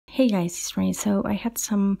Hey guys, it's Rain. So I had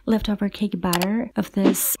some leftover cake batter of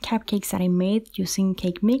this cupcakes that I made using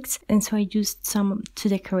cake mix, and so I used some to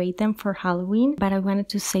decorate them for Halloween, but I wanted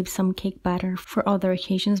to save some cake batter for other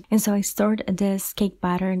occasions, and so I stored this cake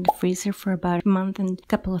batter in the freezer for about a month and a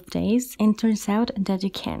couple of days, and it turns out that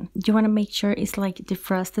you can. You want to make sure it's like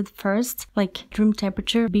defrosted first, like room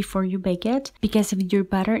temperature, before you bake it, because if your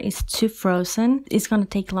batter is too frozen, it's gonna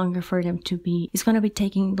take longer for them to be, it's gonna be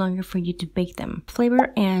taking longer for you to bake them.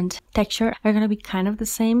 Flavor and texture are gonna be kind of the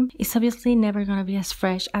same. It's obviously never gonna be as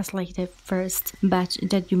fresh as like the first batch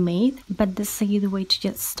that you made, but this is a good way to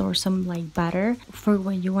just store some like batter for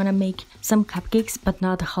when you want to make some cupcakes but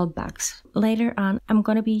not the whole box. Later on, I'm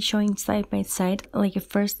gonna be showing side by side like a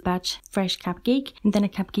first batch fresh cupcake and then a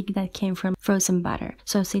cupcake that came from frozen batter.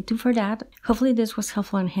 So stay tuned for that. Hopefully this was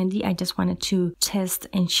helpful and handy. I just wanted to test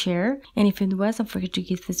and share, and if it was, don't forget to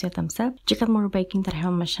give this a thumbs up. Check out more baking that I have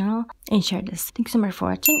on my channel and share this. Thanks so much for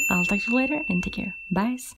watching. I'll talk to you later and take care. Bye.